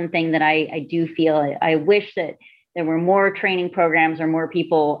that's one thing that I do feel I wish that there were more training programs or more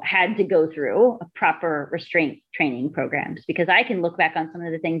people had to go through a proper restraint training programs, because I can look back on some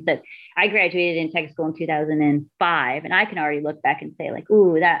of the things that I graduated in tech school in 2005. And I can already look back and say like,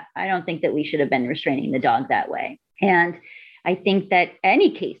 ooh, I don't think that we should have been restraining the dog that way. And I think that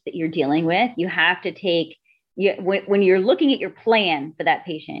any case that you're dealing with, you have to take, when you're looking at your plan for that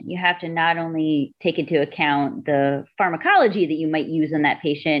patient, you have to not only take into account the pharmacology that you might use on that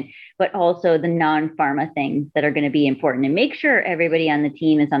patient, but also the non-pharma things that are going to be important, and make sure everybody on the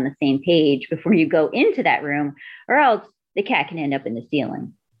team is on the same page before you go into that room, or else the cat can end up in the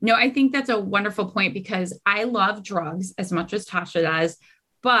ceiling. No, I think that's a wonderful point, because I love drugs as much as Tasha does,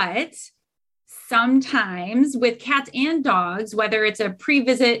 but sometimes with cats and dogs, whether it's a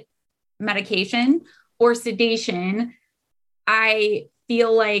pre-visit medication or sedation, I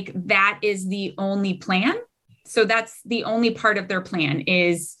feel like that is the only plan. So that's the only part of their plan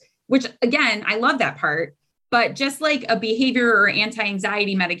is, which again, I love that part, but just like a behavior or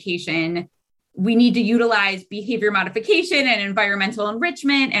anti-anxiety medication, we need to utilize behavior modification and environmental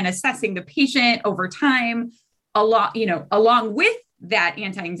enrichment and assessing the patient over time, along with that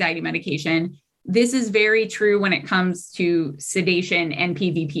anti-anxiety medication. This is very true when it comes to sedation and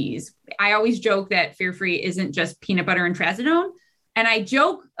PVPs. I always joke that Fear-Free isn't just peanut butter and trazodone. And I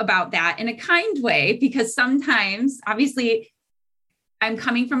joke about that in a kind way, because sometimes, obviously, I'm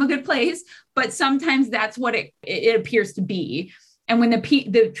coming from a good place, but sometimes that's what it appears to be. And when the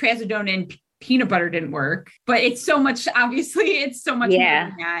trazodone and peanut butter didn't work, but it's so much more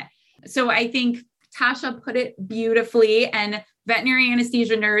than that. So I think Tasha put it beautifully, and Veterinary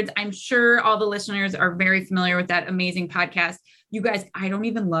Anesthesia Nerds, I'm sure all the listeners are very familiar with that amazing podcast. You guys, I don't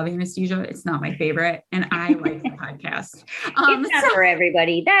even love anesthesia. It's not my favorite. And I like the podcast. It's not for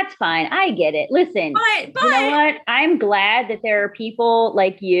everybody. That's fine. I get it. Listen, but you know what? I'm glad that there are people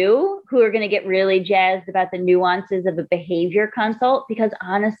like you who are going to get really jazzed about the nuances of a behavior consult, because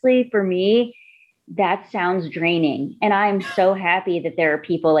honestly, for me, that sounds draining. And I'm so happy that there are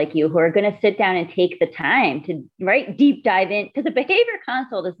people like you who are going to sit down and take the time to deep dive in, because a behavior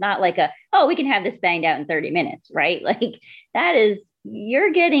consult is not like we can have this banged out in 30 minutes, right? Like that is,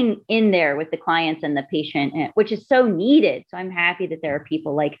 you're getting in there with the clients and the patient, which is so needed. So I'm happy that there are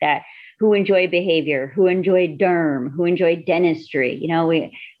people like that who enjoy behavior, who enjoy derm, who enjoy dentistry.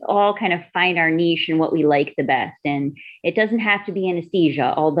 We all kind of find our niche and what we like the best. And it doesn't have to be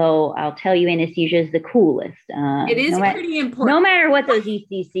anesthesia, although I'll tell you, anesthesia is the coolest. It is pretty important. No matter what those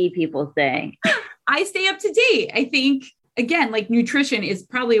ECC people say. I stay up to date. I think, again, like nutrition is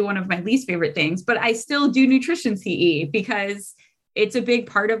probably one of my least favorite things, but I still do nutrition CE because it's a big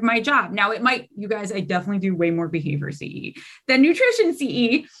part of my job. Now you guys, I definitely do way more behavior CE than nutrition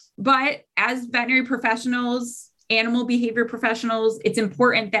CE, but as veterinary professionals, animal behavior professionals, it's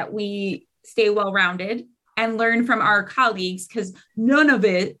important that we stay well-rounded and learn from our colleagues, because none of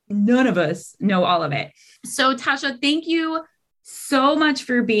us know all of it. So Tasha, thank you so much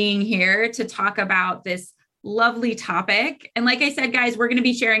for being here to talk about this lovely topic. And like I said, guys, we're going to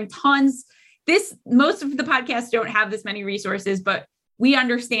be sharing tons. Most of the podcasts don't have this many resources, but we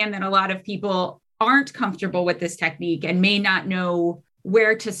understand that a lot of people aren't comfortable with this technique and may not know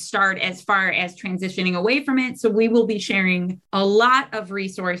where to start as far as transitioning away from it. So we will be sharing a lot of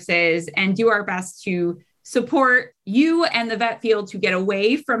resources and do our best to support you and the vet field to get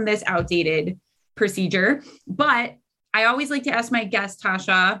away from this outdated procedure. But I always like to ask my guest,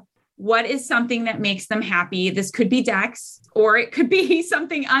 Tasha, what is something that makes them happy? This could be Dex, or it could be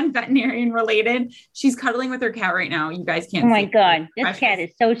something un-veterinarian related. She's cuddling with her cat right now. You guys can't. Oh my God, this cat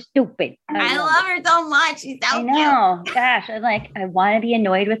is so stupid. I love her so much. She's so cute. I know. Gosh, I want to be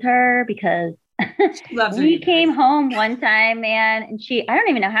annoyed with her because we came home one time, man, and I don't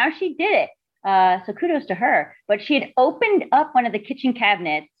even know how she did it. So kudos to her. But she had opened up one of the kitchen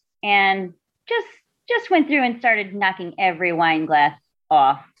cabinets and just went through and started knocking every wine glass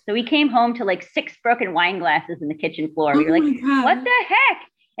off. So we came home to like 6 broken wine glasses in the kitchen floor. We were like, what the heck?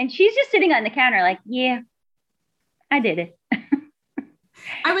 And she's just sitting on the counter like, yeah, I did it.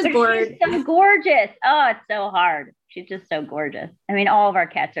 I was bored. She's so gorgeous. Oh, it's so hard. She's just so gorgeous. I mean, all of our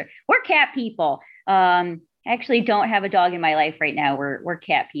cats we're cat people. I actually don't have a dog in my life right now. We're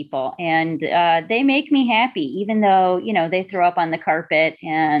cat people, and they make me happy, even though, they throw up on the carpet.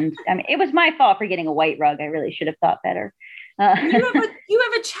 And I mean, it was my fault for getting a white rug. I really should have thought better. You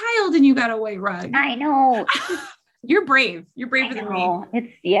have a child and you got a white rug. I know. You're brave. You're braver than me.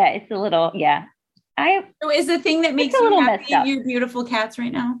 It's a little, yeah. So is the thing that makes you happy your beautiful cats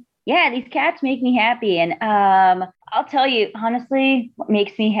right now? Yeah, these cats make me happy. And I'll tell you, honestly, what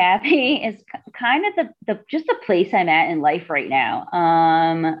makes me happy is kind of just the place I'm at in life right now.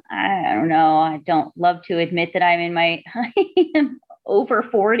 I don't know. I don't love to admit that I am over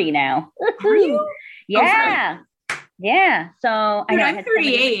 40 now. Are you? Yeah. Yeah. So I know I'm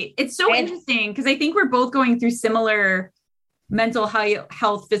 38. It's so interesting because I think we're both going through similar mental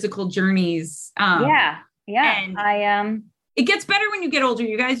health, physical journeys. Yeah. And it gets better when you get older,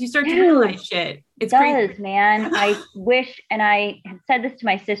 you guys. You start to realize shit. It does, man. I wish, and I had said this to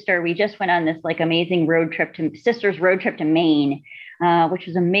my sister. We just went on this like amazing sister's road trip to Maine, which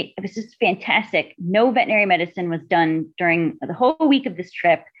was amazing. It was just fantastic. No veterinary medicine was done during the whole week of this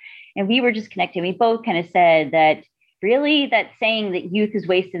trip. And we were just connected. We both kind of said that really that saying that youth is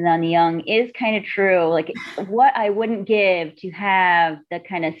wasted on the young is kind of true. Like what I wouldn't give to have the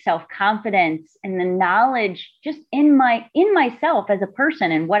kind of self-confidence and the knowledge just in myself as a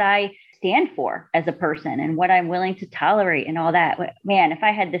person and what I stand for as a person and what I'm willing to tolerate and all that. Man, if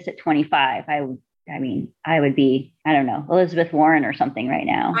I had this at 25, I would be, I don't know, Elizabeth Warren or something right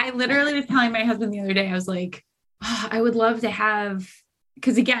now. I literally was telling my husband the other day, I was like, I would love to have,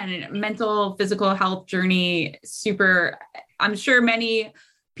 because again, mental, physical health journey, super, I'm sure many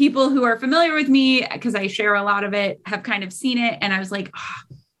people who are familiar with me, because I share a lot of it, have kind of seen it. And I was like,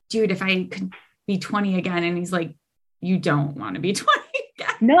 dude, if I could be 20 again. And he's like, you don't want to be 20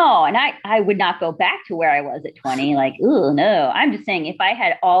 again. No. And I would not go back to where I was at 20. Like, ooh, no, I'm just saying if I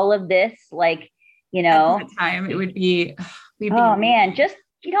had all of this, like, at that time, it would be, man, just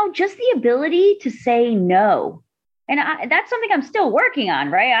the ability to say no. And that's something I'm still working on,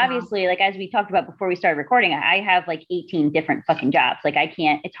 right? Yeah. Obviously, like, as we talked about before we started recording, I have like 18 different fucking jobs. Like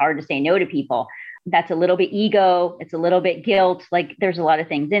it's hard to say no to people. That's a little bit ego. It's a little bit guilt. Like there's a lot of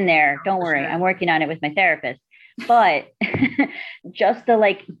things in there. Don't worry. I'm working on it with my therapist, but just the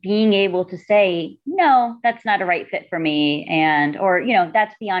like being able to say, no, that's not a right fit for me. Or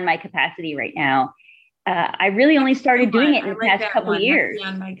that's beyond my capacity right now. I really only started doing it in the past couple of years. That's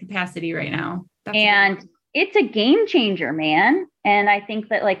beyond my capacity right now. It's a game changer, man. And I think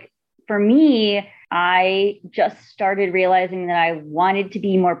that like, for me, I just started realizing that I wanted to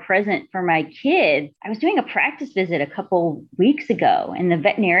be more present for my kids. I was doing a practice visit a couple weeks ago, and the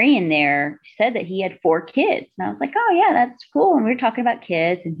veterinarian there said that he had 4 kids. And I was like, oh yeah, that's cool. And we were talking about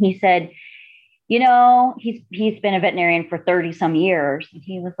kids. And he said, he's been a veterinarian for 30 some years. And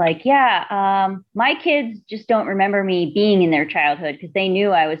he was like, yeah, my kids just don't remember me being in their childhood because they knew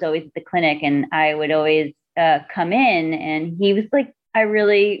I was always at the clinic and I would always come in. And he was like, I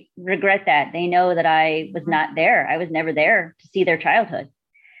really regret that. They know that I was not there. I was never there to see their childhood.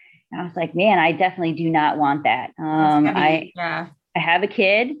 And I was like, man, I definitely do not want that. I have a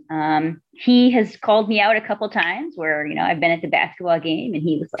kid. He has called me out a couple times where, I've been at the basketball game and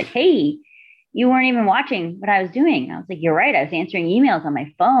he was like, hey, you weren't even watching what I was doing. I was like, you're right. I was answering emails on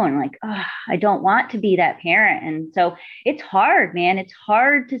my phone. Like, I don't want to be that parent. And so it's hard, man. It's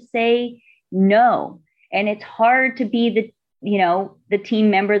hard to say no. And it's hard to be the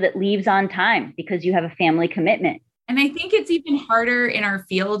team member that leaves on time because you have a family commitment. And I think it's even harder in our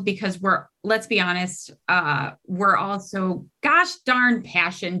field because let's be honest, we're also gosh darn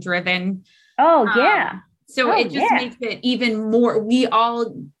passion driven. Oh yeah. So it just makes it even more, we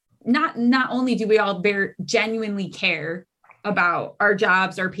all, not only do we all genuinely care about our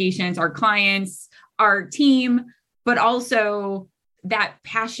jobs, our patients, our clients, our team, but also that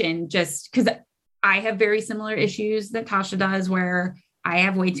passion, just because I have very similar issues that Tasha does, where I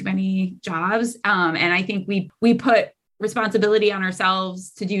have way too many jobs. And I think we put responsibility on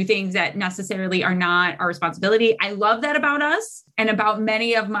ourselves to do things that necessarily are not our responsibility. I love that about us and about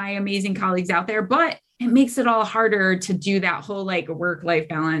many of my amazing colleagues out there, but it makes it all harder to do that whole like work-life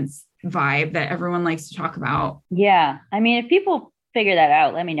balance vibe that everyone likes to talk about. Yeah. I mean, if people figure that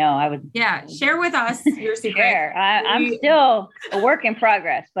out, let me know. I would. Yeah. Share with us your secret. I'm still a work in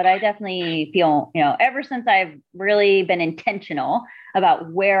progress, but I definitely feel, ever since I've really been intentional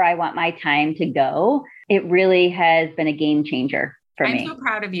about where I want my time to go, it really has been a game changer for me. I'm so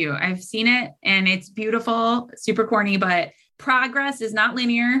proud of you. I've seen it and it's beautiful, super corny, but progress is not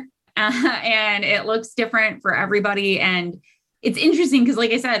linear and it looks different for everybody. And it's interesting because,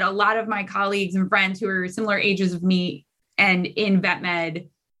 like I said, a lot of my colleagues and friends who are similar ages of me and in vet med,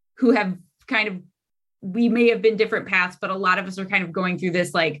 who have we may have been different paths, but a lot of us are kind of going through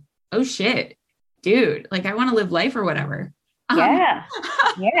this like, oh shit, dude, like I want to live life or whatever. Yeah.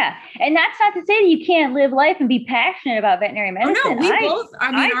 Yeah. And that's not to say that you can't live life and be passionate about veterinary medicine. Oh,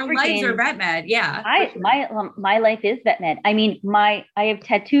 no, our lives are vet med. Yeah. My life is vet med. I mean, I have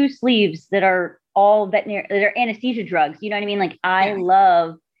tattoo sleeves that are all veterinary, they're anesthesia drugs. You know what I mean? Like I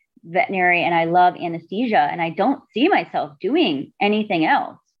love veterinary and I love anesthesia and I don't see myself doing anything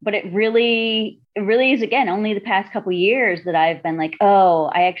else. But it really is, again, only the past couple of years that I've been like, oh,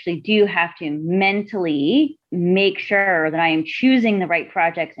 I actually do have to mentally make sure that I am choosing the right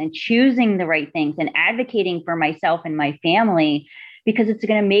projects and choosing the right things and advocating for myself and my family, because it's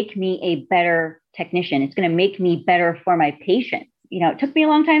going to make me a better technician. It's going to make me better for my patients. It took me a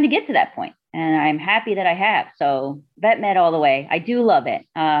long time to get to that point, and I'm happy that I have. So vet med all the way. I do love it.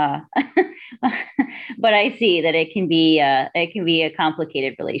 But I see that it can be a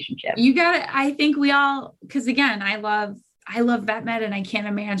complicated relationship. You got it. I think we all, because again, I love vet med and I can't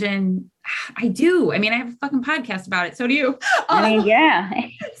imagine. I do. I mean, I have a fucking podcast about it. So do you. Yeah.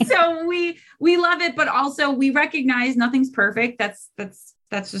 So we love it, but also we recognize nothing's perfect. That's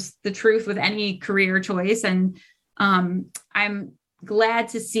just the truth with any career choice. And I'm glad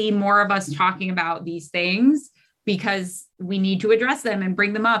to see more of us talking about these things, because we need to address them and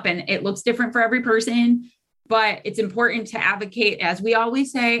bring them up. And it looks different for every person, but it's important to advocate, as we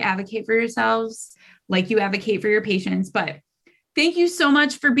always say, advocate for yourselves like you advocate for your patients. But thank you so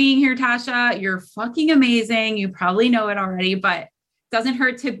much for being here, Tasha. You're fucking amazing. You probably know it already, but it doesn't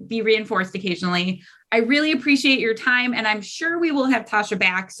hurt to be reinforced occasionally. I really appreciate your time, and I'm sure we will have Tasha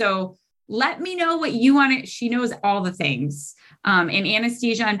back. So let me know what you want. She knows all the things in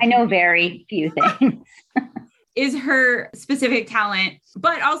anesthesia. I know very few things. Is her specific talent,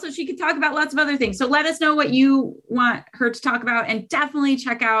 but also she could talk about lots of other things. So let us know what you want her to talk about, and definitely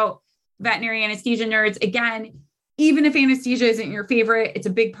check out Veterinary Anesthesia Nerds. Again, even if anesthesia isn't your favorite, it's a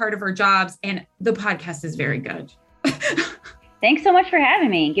big part of our jobs, and the podcast is very good. Thanks so much for having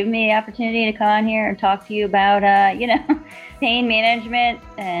me. Give me the opportunity to come on here and talk to you about, pain management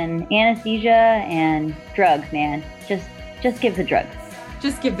and anesthesia and drugs, man. Just give the drugs.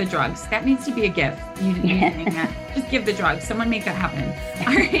 Just give the drugs. That needs to be a gift. Just give the drugs. Someone make that happen.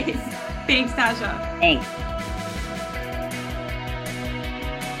 All right. Thanks, Tasha. Thanks.